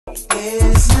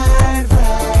It's not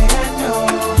right, I know.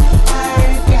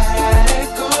 I gotta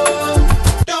go.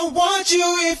 Don't want you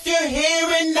if you're here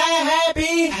and not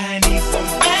happy. I need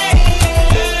somebody.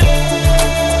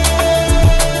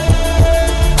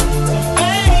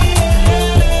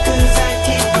 Cause I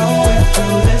keep going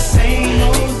through the same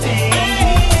old thing.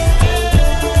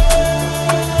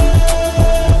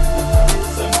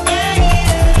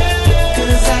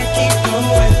 Cause I keep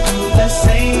going through the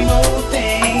same old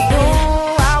thing. No,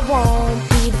 I won't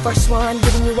be the first one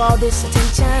giving you all this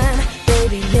attention.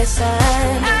 Baby, listen,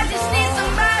 I just need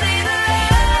somebody.